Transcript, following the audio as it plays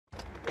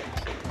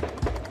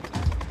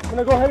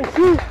gonna go ahead and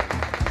shoot.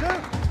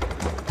 Shoot.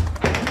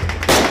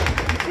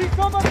 You see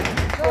somebody?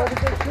 Where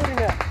they're shooting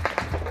at.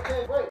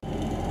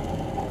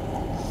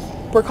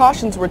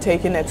 Precautions were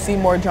taken at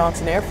Seymour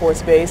Johnson Air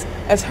Force Base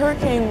as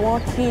Hurricane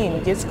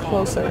Joaquin gets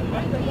closer.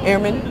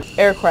 Airmen,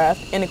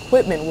 aircraft, and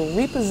equipment will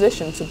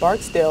reposition to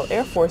Barksdale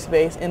Air Force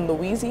Base in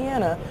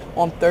Louisiana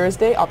on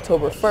Thursday,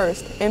 October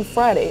 1st and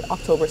Friday,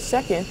 October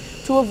 2nd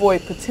to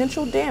avoid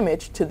potential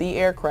damage to the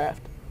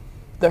aircraft.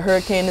 The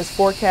hurricane is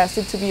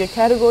forecasted to be a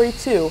Category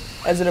 2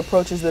 as it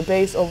approaches the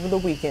base over the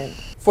weekend.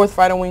 4th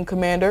Fighter Wing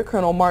Commander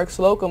Colonel Mark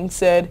Slocum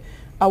said,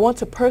 "I want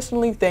to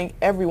personally thank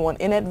everyone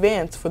in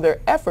advance for their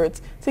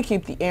efforts to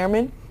keep the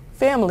airmen,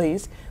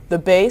 families, the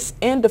base,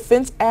 and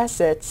defense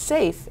assets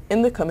safe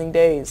in the coming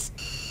days."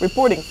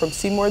 Reporting from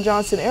Seymour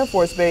Johnson Air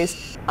Force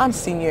Base, I'm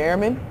Senior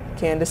Airman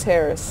Candace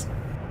Harris.